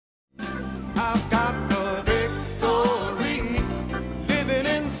I've got the victory living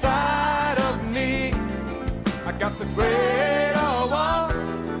inside of me. I got the greater one.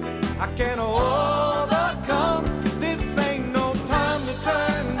 I can overcome. This ain't no time to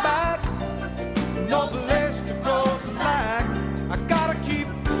turn back. No place to go slack. I gotta keep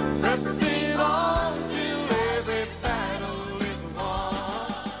pressing on till every battle is won.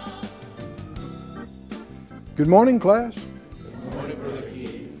 Good morning, class. Good morning, Brother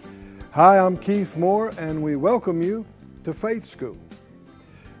Keith. Hi, I'm Keith Moore, and we welcome you to Faith School.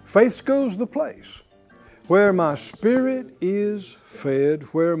 Faith School's the place where my spirit is fed,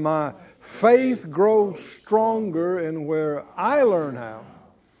 where my faith grows stronger, and where I learn how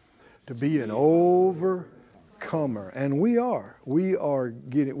to be an overcomer. And we are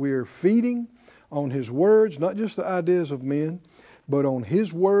feeding on His words, not just the ideas of men, but on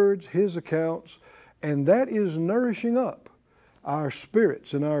His words, His accounts, and that is nourishing up our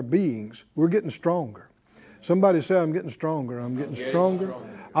spirits and our beings. We're getting stronger. Somebody say, I'm getting stronger. I'm getting stronger.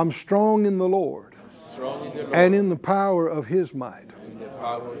 I'm strong in the Lord. And in the power of His might.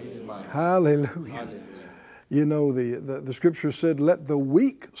 Hallelujah. You know, the scripture said, let the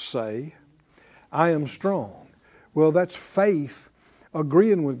weak say, I am strong. Well, that's faith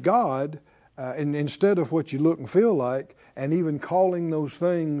agreeing with God and instead of what you look and feel like, and even calling those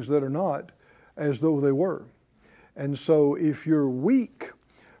things that are not as though they were. And so if you're weak,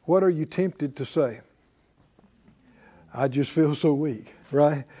 what are you tempted to say? I just feel so weak,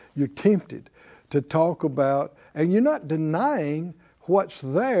 right? You're tempted to talk about, and you're not denying what's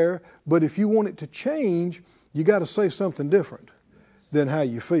there, but if you want it to change, you got to say something different than how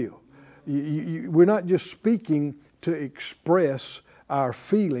you feel. We're not just speaking to express our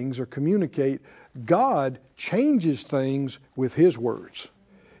feelings or communicate. God changes things with His words.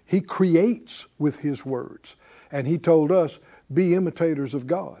 He creates with His words. And He told us, be imitators of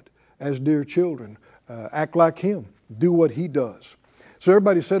God as dear children. Act like Him. Do what He does. So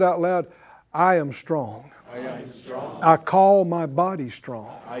everybody said out loud, I am strong. I am strong. I call my body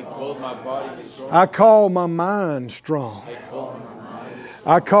strong. I call my body strong. I call my mind strong.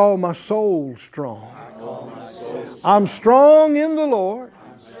 I call my soul strong. I'm strong in the Lord.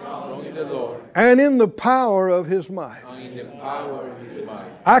 And in the power of His might.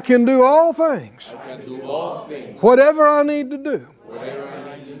 I can do all things. Whatever I need to do.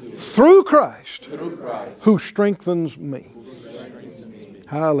 Through Christ. Who strengthens me.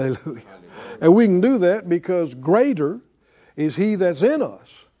 Hallelujah. And we can do that because greater is He that's in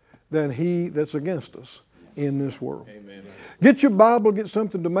us than he that's against us in this world. Amen. Get your Bible, get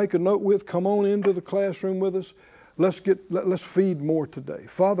something to make a note with. Come on into the classroom with us. Let's feed more today.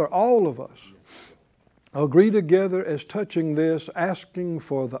 Father, all of us agree together as touching this, asking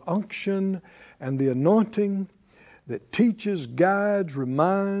for the unction and the anointing that teaches, guides,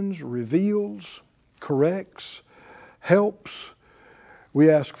 reminds, reveals, corrects, helps. We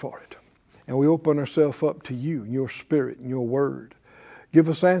ask for it. And we open ourselves up to You and Your Spirit and Your Word. Give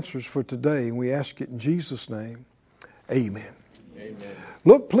us answers for today, and we ask it in Jesus' name. Amen. Amen.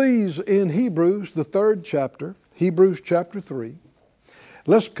 Look, please, in Hebrews, the 3rd chapter, Hebrews chapter 3.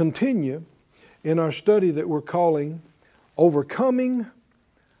 Let's continue in our study that we're calling Overcoming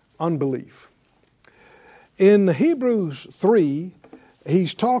Unbelief. In Hebrews 3,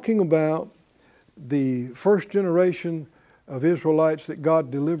 he's talking about the first generation of Israelites that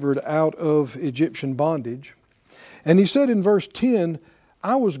God delivered out of Egyptian bondage. And he said in verse 10,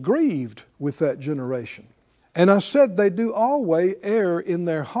 I was grieved with that generation. And I said, they do always err in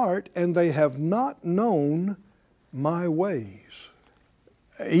their heart, and they have not known my ways.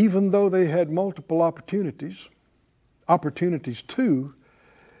 Even though they had multiple opportunities too,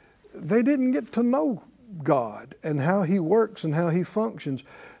 they didn't get to know God and how He works and how He functions.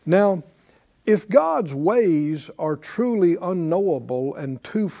 Now, if God's ways are truly unknowable and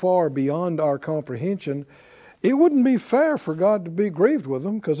too far beyond our comprehension, it wouldn't be fair for God to be grieved with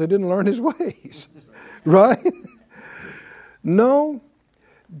them because they didn't learn His ways, right? No,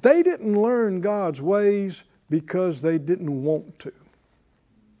 they didn't learn God's ways because they didn't want to.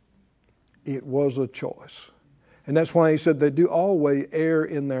 It was a choice. And that's why he said they do always err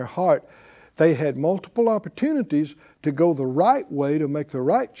in their heart. They had multiple opportunities to go the right way, to make the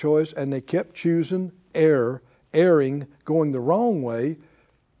right choice, and they kept choosing erring, going the wrong way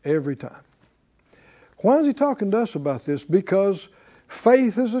every time. Why is he talking to us about this? Because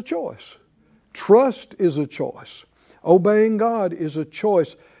faith is a choice. Trust is a choice. Obeying God is a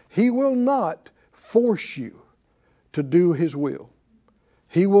choice. He will not force you to do His will.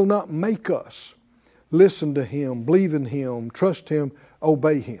 He will not make us listen to Him, believe in Him, trust Him,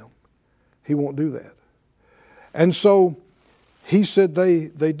 obey Him. He won't do that. And so he said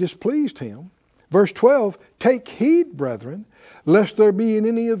they displeased him. Verse 12, take heed, brethren, lest there be in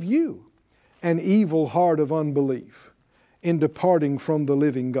any of you an evil heart of unbelief in departing from the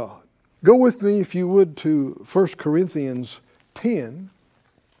living God. Go with me, if you would, to 1 Corinthians 10.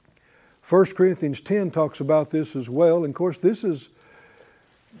 1 Corinthians 10 talks about this as well. And of course, this is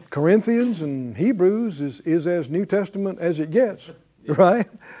Corinthians and Hebrews is as New Testament as it gets, right?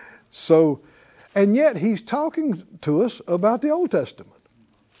 So, and yet he's talking to us about the Old Testament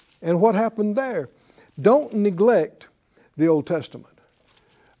and what happened there. Don't neglect the Old Testament.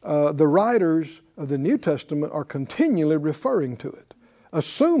 The writers of the New Testament are continually referring to it,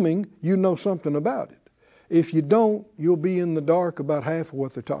 assuming you know something about it. If you don't, you'll be in the dark about half of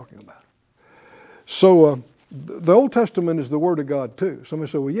what they're talking about. So the Old Testament is the Word of God too.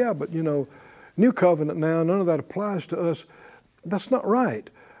 Somebody say, well, yeah, but New Covenant now, none of that applies to us. That's not right.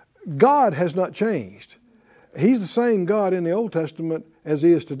 God has not changed. He's the same God in the Old Testament as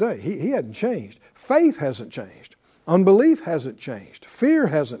He is today. He hadn't changed. Faith hasn't changed. Unbelief hasn't changed. Fear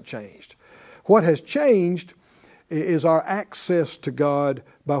hasn't changed. What has changed is our access to God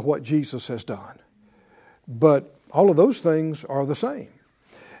by what Jesus has done. But all of those things are the same.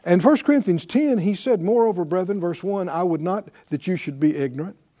 And 1 Corinthians 10, he said, moreover, brethren, verse 1, I would not that you should be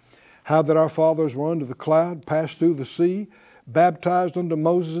ignorant, how that our fathers were under the cloud, passed through the sea, baptized unto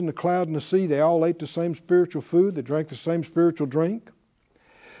Moses in the cloud and the sea. They all ate the same spiritual food. They drank the same spiritual drink.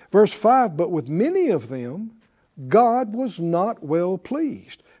 Verse 5, but with many of them, God was not well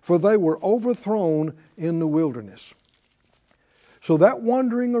pleased, for they were overthrown in the wilderness. So that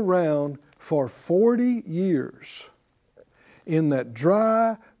wandering around for 40 years in that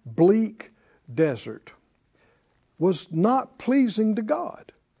dry, bleak desert was not pleasing to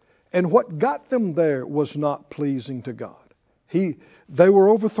God. And what got them there was not pleasing to God. They were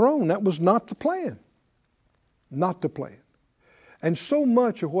overthrown. That was not the plan. Not the plan. And so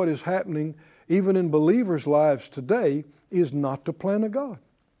much of what is happening, even in believers' lives today, is not the plan of God.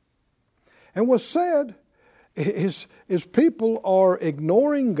 And what's sad is people are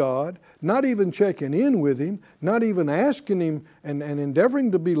ignoring God, not even checking in with Him, not even asking Him and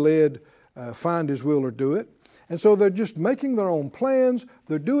endeavoring to be led, find His will or do it. And so they're just making their own plans,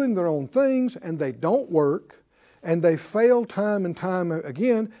 they're doing their own things, and they don't work, and they fail time and time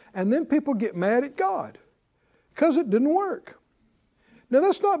again, and then people get mad at God because it didn't work. Now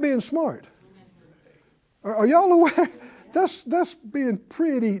that's not being smart. Are y'all aware? That's being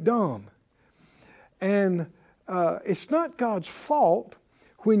pretty dumb. And it's not God's fault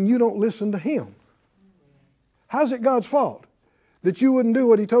when you don't listen to Him. How's it God's fault? That you wouldn't do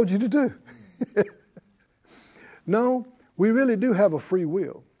what He told you to do. No, we really do have a free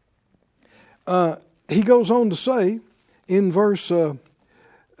will. He goes on to say in verse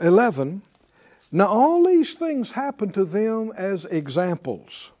 11, now all these things happen to them as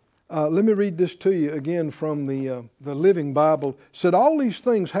examples. Let me read this to you again from the Living Bible. It said, all these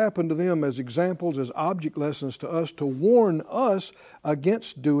things happen to them as examples, as object lessons to us, to warn us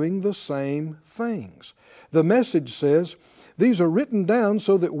against doing the same things. The Message says, these are written down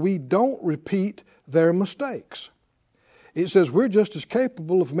so that we don't repeat their mistakes. It says we're just as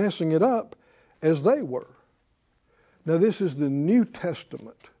capable of messing it up as they were. Now this is the New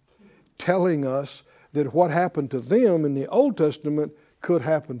Testament telling us that what happened to them in the Old Testament could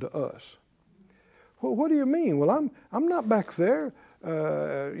happen to us. Well, what do you mean? Well, I'm not back there,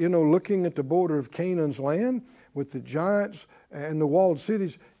 looking at the border of Canaan's land with the giants and the walled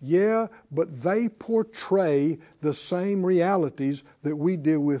cities. Yeah, but they portray the same realities that we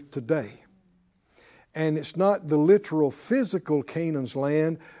deal with today. And it's not the literal physical Canaan's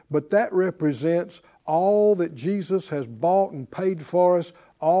land, but that represents all that Jesus has bought and paid for us,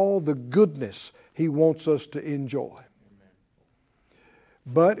 all the goodness He wants us to enjoy.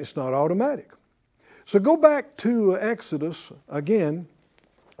 But it's not automatic. So go back to Exodus again,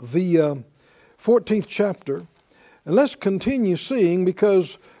 the 14th chapter, and let's continue seeing,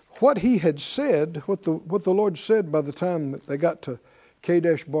 because what He had said, what the Lord said by the time that they got to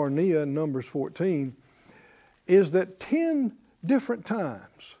Kadesh Barnea in Numbers 14, is that 10 different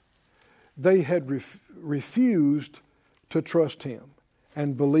times they had refused to trust Him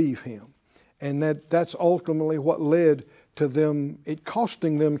and believe Him. And that's ultimately what led to them, it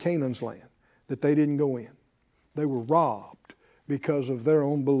costing them Canaan's land, that they didn't go in. They were robbed because of their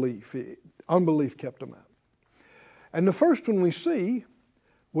own belief. Unbelief kept them out. And the first one we see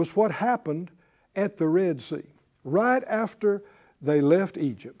was what happened at the Red Sea, right after they left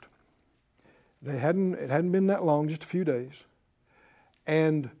Egypt. It hadn't been that long, just a few days.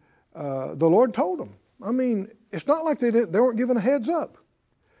 And the Lord told them. I mean, it's not like they weren't given a heads up.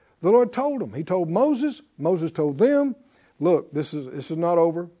 The Lord told them. He told Moses. Moses told them. look, this is not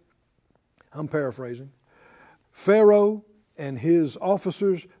over. I'm paraphrasing. Pharaoh and his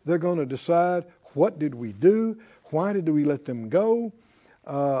officers, they're going to decide, what did we do? Why did we let them go?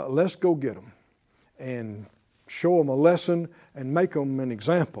 Let's go get them and show them a lesson and make them an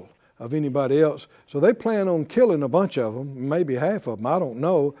example of anybody else. So they plan on killing a bunch of them, maybe half of them, I don't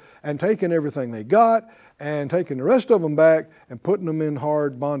know, and taking everything they got and taking the rest of them back and putting them in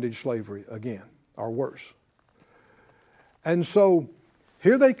hard bondage slavery again, or worse. And so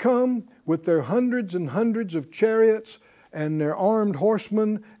here they come with their hundreds and hundreds of chariots and their armed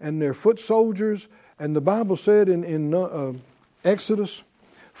horsemen and their foot soldiers. And the Bible said in Exodus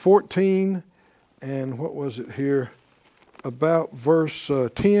 14, and what was it here? About verse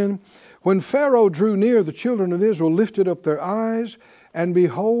 10. When Pharaoh drew near, the children of Israel lifted up their eyes, and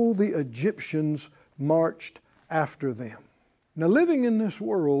behold, the Egyptians marched after them. Now, living in this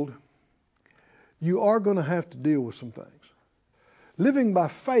world, you are going to have to deal with some things. Living by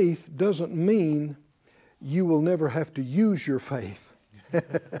faith doesn't mean you will never have to use your faith.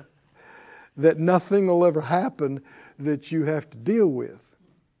 That nothing will ever happen that you have to deal with.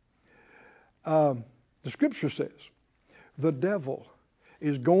 The Scripture says, the devil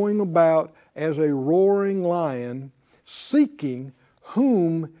is going about as a roaring lion, seeking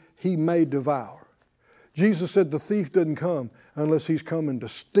whom he may devour. Jesus said the thief doesn't come unless he's coming to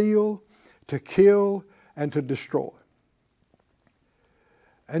steal, to kill, and to destroy.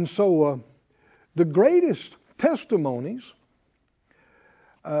 And so the greatest testimonies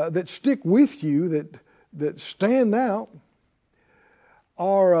that stick with you, that stand out,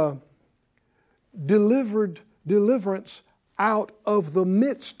 are deliverance out of the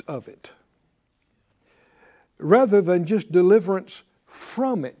midst of it, rather than just deliverance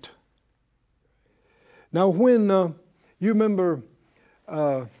from it. Now, when you remember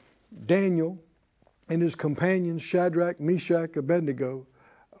Daniel and his companions, Shadrach, Meshach, Abednego,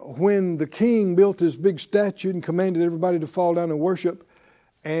 when the king built his big statue and commanded everybody to fall down and worship,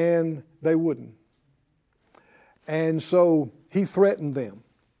 and they wouldn't. And so he threatened them,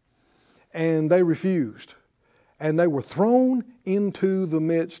 and they refused. And they were thrown into the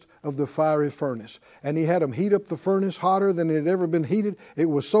midst of the fiery furnace. And he had them heat up the furnace hotter than it had ever been heated. It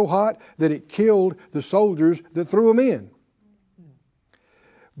was so hot that it killed the soldiers that threw them in.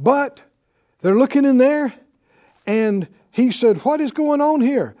 But they're looking in there, and he said, what is going on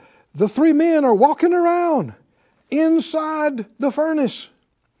here? The three men are walking around inside the furnace.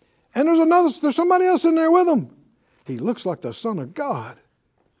 And there's somebody else in there with them. He looks like the Son of God.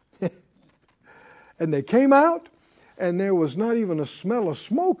 And they came out, and there was not even a smell of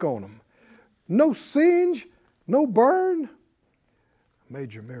smoke on them. No singe, no burn.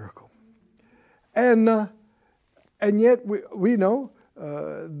 Major miracle. And yet we know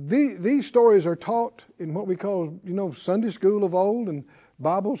these stories are taught in what we call, Sunday school of old and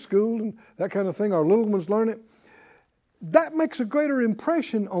Bible school and that kind of thing. Our little ones learn it. That makes a greater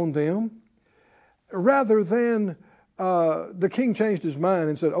impression on them rather than the king changed his mind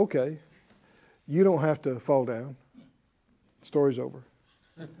and said, okay, you don't have to fall down. Story's over.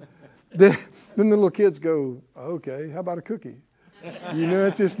 Then the little kids go, okay, how about a cookie?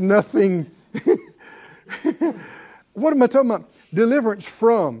 It's just nothing. What am I talking about? Deliverance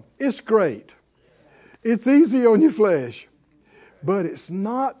from. It's great. It's easy on your flesh. But it's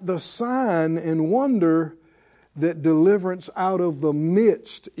not the sign and wonder that deliverance out of the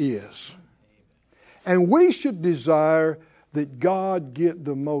midst is. And we should desire that God get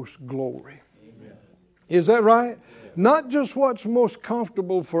the most glory. Amen. Is that right? Yeah. Not just what's most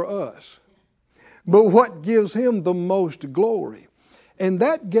comfortable for us, but what gives Him the most glory. And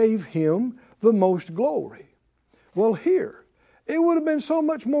that gave Him the most glory. Well, here, it would have been so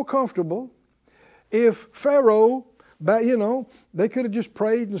much more comfortable if Pharaoh, they could have just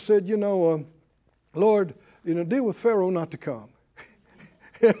prayed and said, Lord, deal with Pharaoh not to come.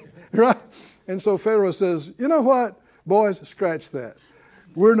 Right? And so Pharaoh says, you know what, boys, scratch that.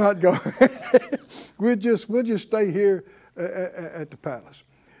 We're not going. we'll just stay here at the palace.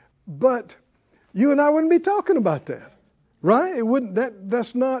 But you and I wouldn't be talking about that, right? It wouldn't.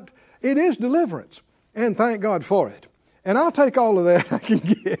 That's not. It is deliverance, and thank God for it. And I'll take all of that I can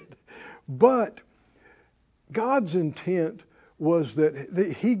get. But God's intent was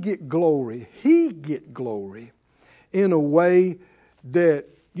that He get glory. He get glory in a way that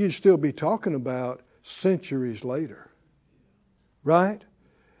you'd still be talking about centuries later. Right?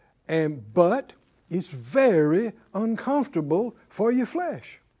 But it's very uncomfortable for your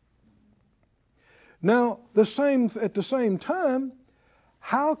flesh. Now, at the same time,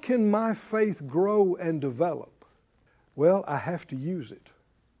 how can my faith grow and develop? Well, I have to use it.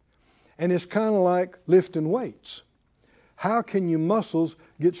 And it's kind of like lifting weights. how can your muscles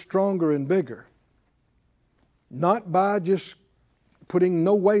get stronger and bigger? Not by just putting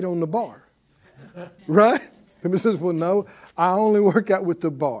no weight on the bar. Right? Somebody says, well, no, I only work out with the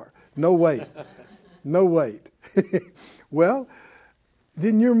bar. No weight. No weight. Well,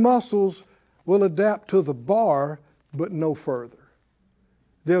 then your muscles will adapt to the bar, but no further.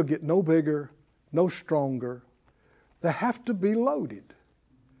 They'll get no bigger, no stronger. They have to be loaded.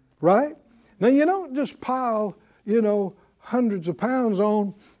 Right? Now, you don't just pile, hundreds of pounds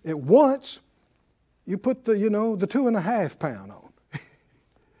on at once. You put the 2.5 pound on.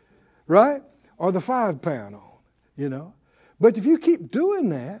 Right? Or the 5 pound on, But if you keep doing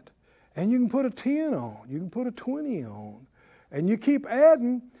that, and you can put a 10 on, you can put a 20 on, and you keep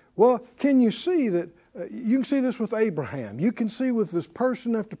adding, well, can you see that? You can see this with Abraham. You can see with this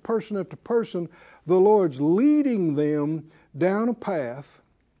person after person after person, the Lord's leading them down a path,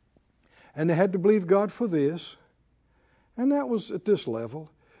 and they had to believe God for this, and that was at this level.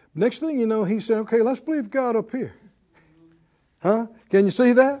 Next thing you know, he said, okay, let's believe God up here. Huh? Can you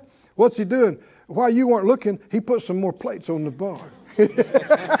see that? What's he doing? While you weren't looking, he put some more plates on the bar.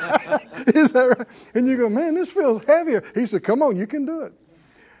 Is that right? And you go, man, this feels heavier. He said, come on, you can do it.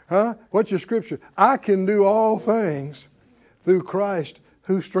 Huh? What's your scripture? I can do all things through Christ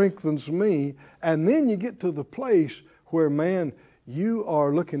who strengthens me. And then you get to the place where, man, you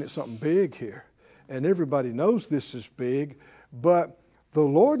are looking at something big here. And everybody knows this is big. But the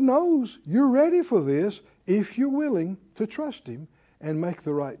Lord knows you're ready for this if you're willing to trust Him and make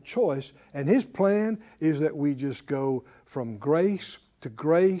the right choice. And His plan is that we just go from grace to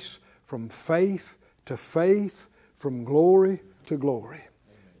grace, from faith to faith, from glory to glory,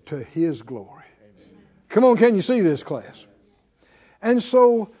 to His glory. Come on, can you see this, class? And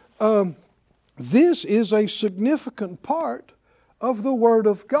so this is a significant part of the Word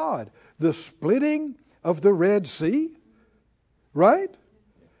of God. The splitting of the Red Sea, right?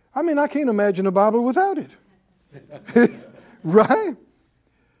 I mean, I can't imagine a Bible without it. Right?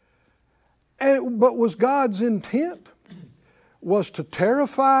 But was God's intent was to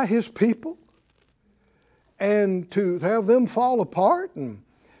terrify His people and to have them fall apart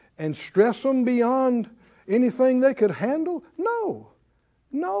and stress them beyond anything they could handle? No.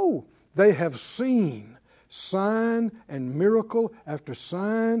 No. They have seen sign and miracle after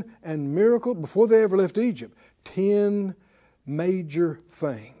sign and miracle before they ever left Egypt. 10 major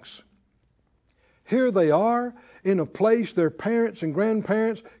things. Here they are in a place their parents and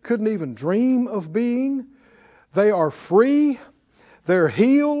grandparents couldn't even dream of being. They are free. They're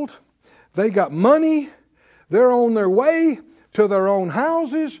healed. They got money. They're on their way to their own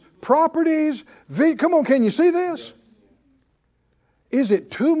houses, properties. Come on, can you see this? Is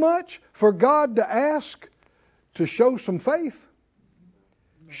it too much for God to ask to show some faith?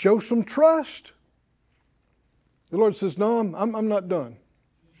 Show some trust? The Lord says, no, I'm not done.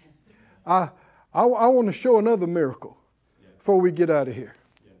 I want to show another miracle before we get out of here.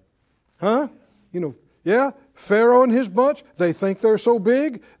 Huh? Pharaoh and his bunch, they think they're so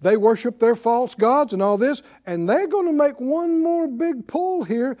big. They worship their false gods and all this. And they're going to make one more big pull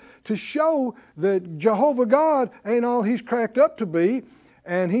here to show that Jehovah God ain't all He's cracked up to be.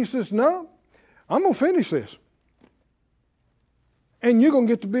 And He says, no, I'm going to finish this. And you're going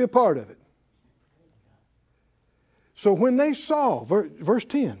to get to be a part of it. So when they saw, verse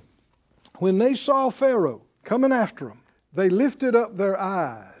 10, when they saw Pharaoh coming after them, they lifted up their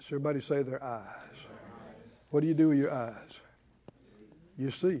eyes. Everybody say their eyes. What do you do with your eyes?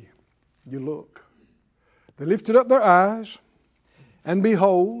 You see. You look. They lifted up their eyes, and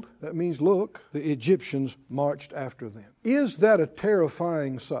behold, that means look, the Egyptians marched after them. Is that a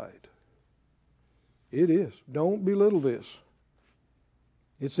terrifying sight? It is. Don't belittle this.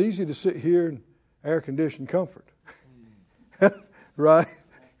 It's easy to sit here in air-conditioned comfort. Right?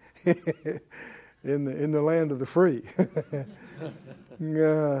 in the land of the free.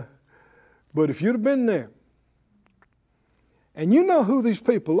 But if you'd have been there, and you know who these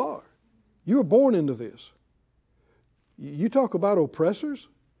people are, you were born into this. You talk about oppressors,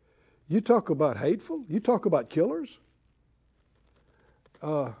 you talk about hateful, you talk about killers.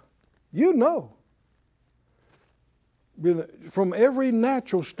 You know, from every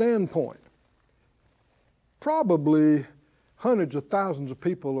natural standpoint, probably hundreds of thousands of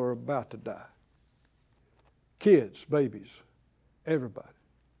people are about to die. Kids, babies, everybody.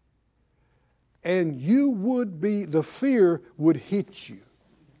 And you would be, the fear would hit you.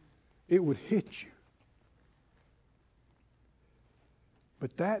 It would hit you.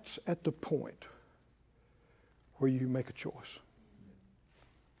 But that's at the point where you make a choice.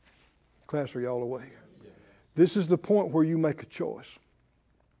 Class, are y'all awake? This is the point where you make a choice.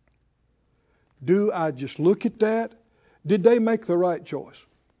 Do I just look at that Did they make the right choice?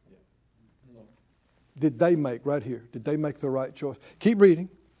 Did they make, right here, did they make the right choice? Keep reading.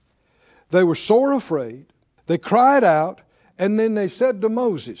 They were sore afraid. They cried out, and then they said to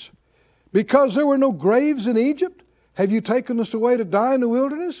Moses, because there were no graves in Egypt, have you taken us away to die in the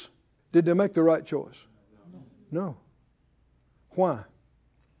wilderness? Did they make the right choice? No. Why?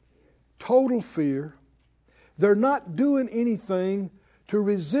 Total fear. They're not doing anything to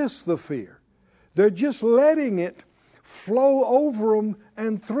resist the fear. They're just letting it flow over them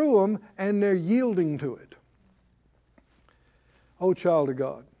and through them, and they're yielding to it. Oh, child of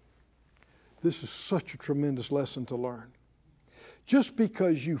God, this is such a tremendous lesson to learn. Just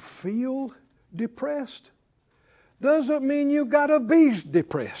because you feel depressed doesn't mean you got to be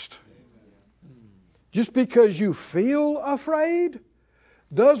depressed. Just because you feel afraid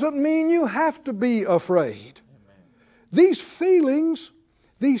doesn't mean you have to be afraid. These feelings,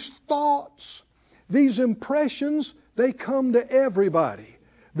 these thoughts, these impressions, they come to everybody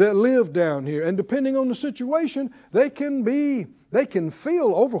that live down here. And depending on the situation, they can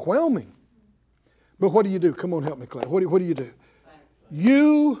feel overwhelming. But what do? Come on, help me, Claire. What do you do?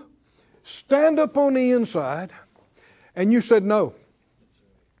 You stand up on the inside and you said, no.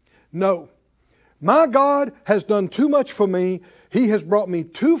 No. My God has done too much for me. He has brought me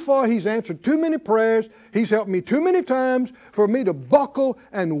too far. He's answered too many prayers. He's helped me too many times for me to buckle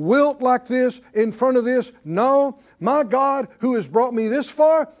and wilt like this in front of this. No, my God who has brought me this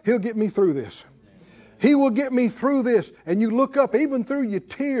far, He'll get me through this. He will get me through this. And you look up even through your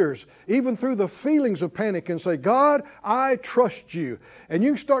tears, even through the feelings of panic and say, God, I trust you. And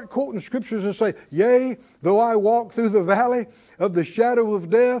you can start quoting scriptures and say, yea, though I walk through the valley of the shadow of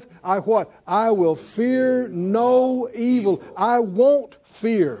death, I what? I will fear no evil. I won't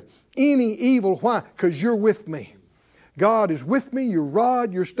fear any evil. Why? Because you're with me. God is with me, your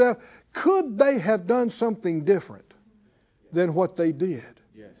rod, your staff. Could they have done something different than what they did?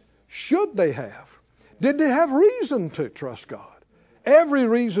 Yes. Should they have? Did they have reason to trust God? Every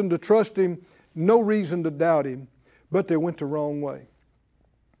reason to trust Him, no reason to doubt Him, but they went the wrong way.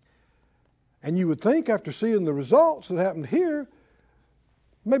 And you would think after seeing the results that happened here,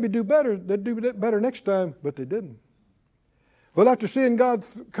 maybe do better, they'd do better next time, but they didn't. Well, after seeing God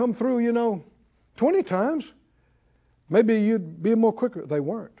come through, 20 times, maybe you'd be more quicker. They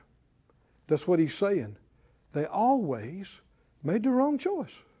weren't. That's what He's saying. They always made the wrong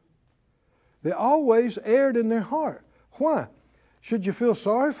choice. They always erred in their heart. Why? Should you feel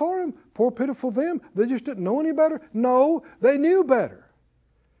sorry for them? Poor pitiful them? They just didn't know any better? No, they knew better.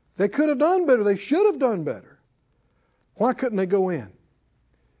 They could have done better. They should have done better. Why couldn't they go in?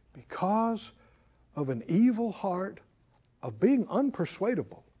 Because of an evil heart of being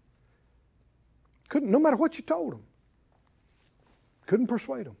unpersuadable. No matter what you told them. Couldn't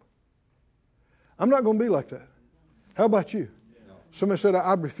persuade them. I'm not going to be like that. How about you? Somebody said,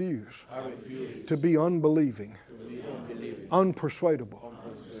 I refuse to be unbelieving, unpersuadable.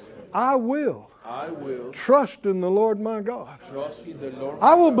 I will trust in the Lord my God.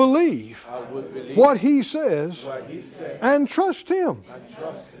 I will believe what He says and trust Him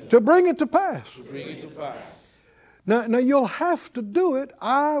to bring it to pass. Now you'll have to do it.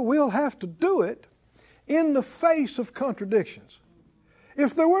 I will have to do it in the face of contradictions.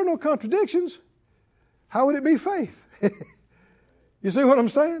 If there were no contradictions, how would it be faith? You see what I'm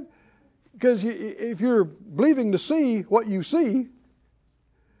saying? Because if you're believing to see what you see,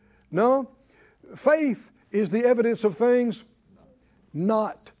 no, faith is the evidence of things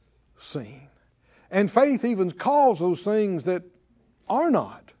not seen. And faith even calls those things that are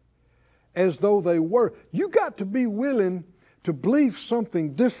not as though they were. You got to be willing to believe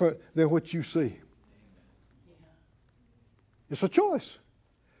something different than what you see. It's a choice.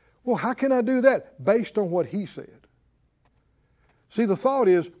 Well, how can I do that? Based on what He said. See, the thought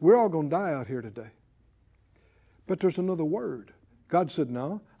is, we're all going to die out here today. But there's another word. God said,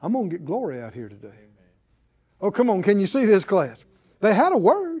 no, I'm going to get glory out here today. Amen. Oh, come on, can you see this, class? They had a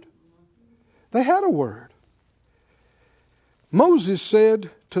word. They had a word. Moses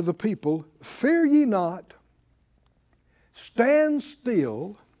said to the people, fear ye not, stand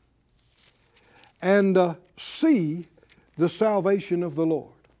still, and see the salvation of the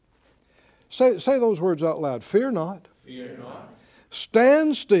Lord. Say those words out loud. Fear not. Fear not.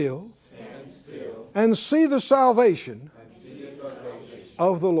 Stand still, and see the salvation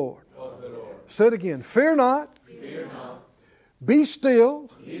of the Lord. Say it again. Fear not. Be still,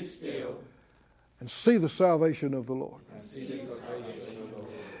 and see the salvation of the Lord.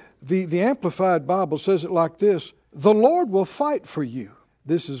 The Amplified Bible says it like this. The Lord will fight for you.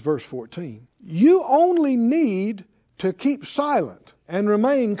 This is verse 14. You only need to keep silent and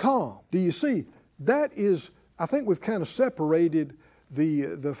remain calm. Do you see? That is I think we've kind of separated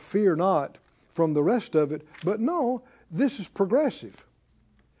the fear not from the rest of it. But no, this is progressive.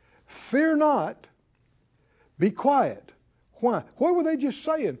 Fear not, be quiet. Why? What were they just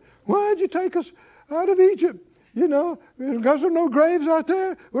saying? Why'd you take us out of Egypt? You know, because there are no graves out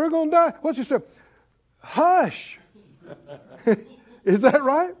there, we're going to die. What's he say? Hush. Is that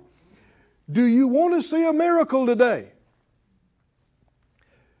right? Do you want to see a miracle today?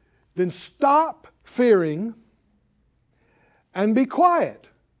 Then stop fearing and be quiet.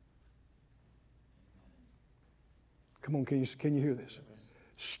 Come on, can you hear this?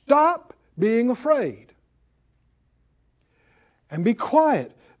 Stop being afraid and be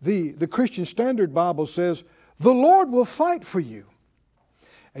quiet. The Christian Standard Bible says, the Lord will fight for you.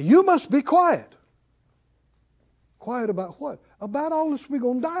 And you must be quiet. Quiet about what? About all this we're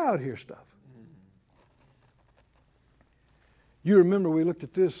going to die out here stuff. You remember we looked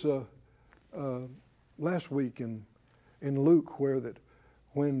at this last week in Luke, where that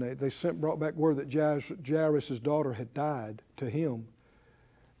when they brought back word that Jairus' daughter had died to him,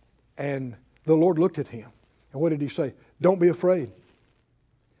 and the Lord looked at him, and what did he say? Don't be afraid.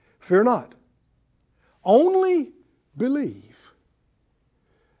 Fear not. Only believe,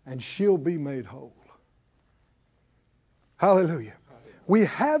 and she'll be made whole. Hallelujah. We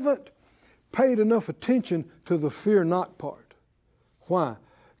haven't paid enough attention to the fear not part. Why?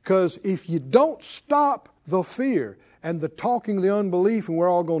 Because if you don't stop the fear and the talking, the unbelief, and we're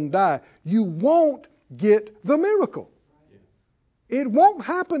all going to die, you won't get the miracle. It won't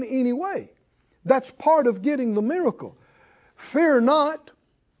happen anyway. That's part of getting the miracle. Fear not,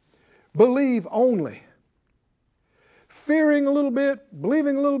 believe only. Fearing a little bit,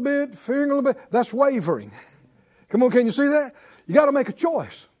 believing a little bit, fearing a little bit, that's wavering. Come on, can you see that? You got to make a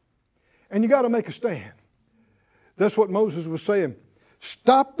choice. And you got to make a stand. That's what Moses was saying.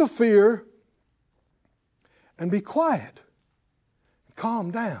 Stop the fear and be quiet.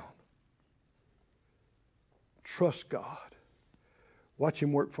 Calm down. Trust God. Watch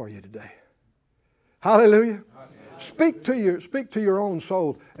Him work for you today. Hallelujah. Speak to your own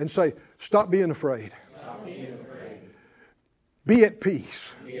soul and say, stop being afraid. Stop being afraid. Be at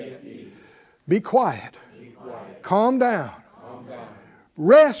peace. Be at peace. Be quiet. Be quiet. Calm down. Calm down.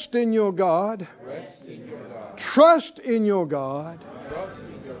 Rest in your God. Rest in your God. Trust in your God. Trust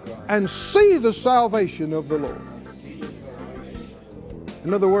in your God. And see the salvation of the Lord.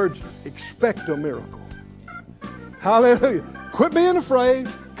 In other words, expect a miracle. Hallelujah. Quit being afraid.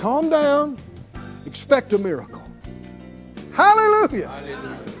 Calm down. Expect a miracle. Hallelujah.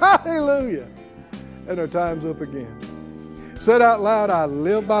 Hallelujah. Hallelujah. And our time's up again. Said out loud, I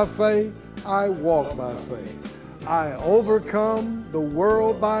live by faith. I walk by faith. I overcome the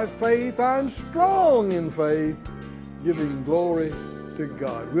world by faith. I'm strong in faith, giving glory to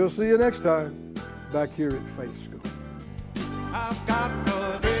God. We'll see you next time back here at Faith School. I've got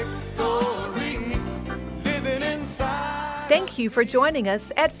the victory living inside. Thank you for joining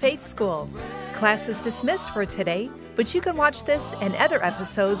us at Faith School. Class is dismissed for today, but you can watch this and other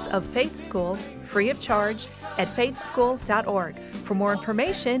episodes of Faith School free of charge at faithschool.org. For more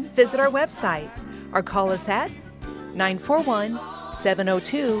information, visit our website or call us at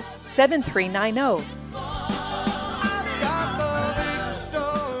 941-702-7390.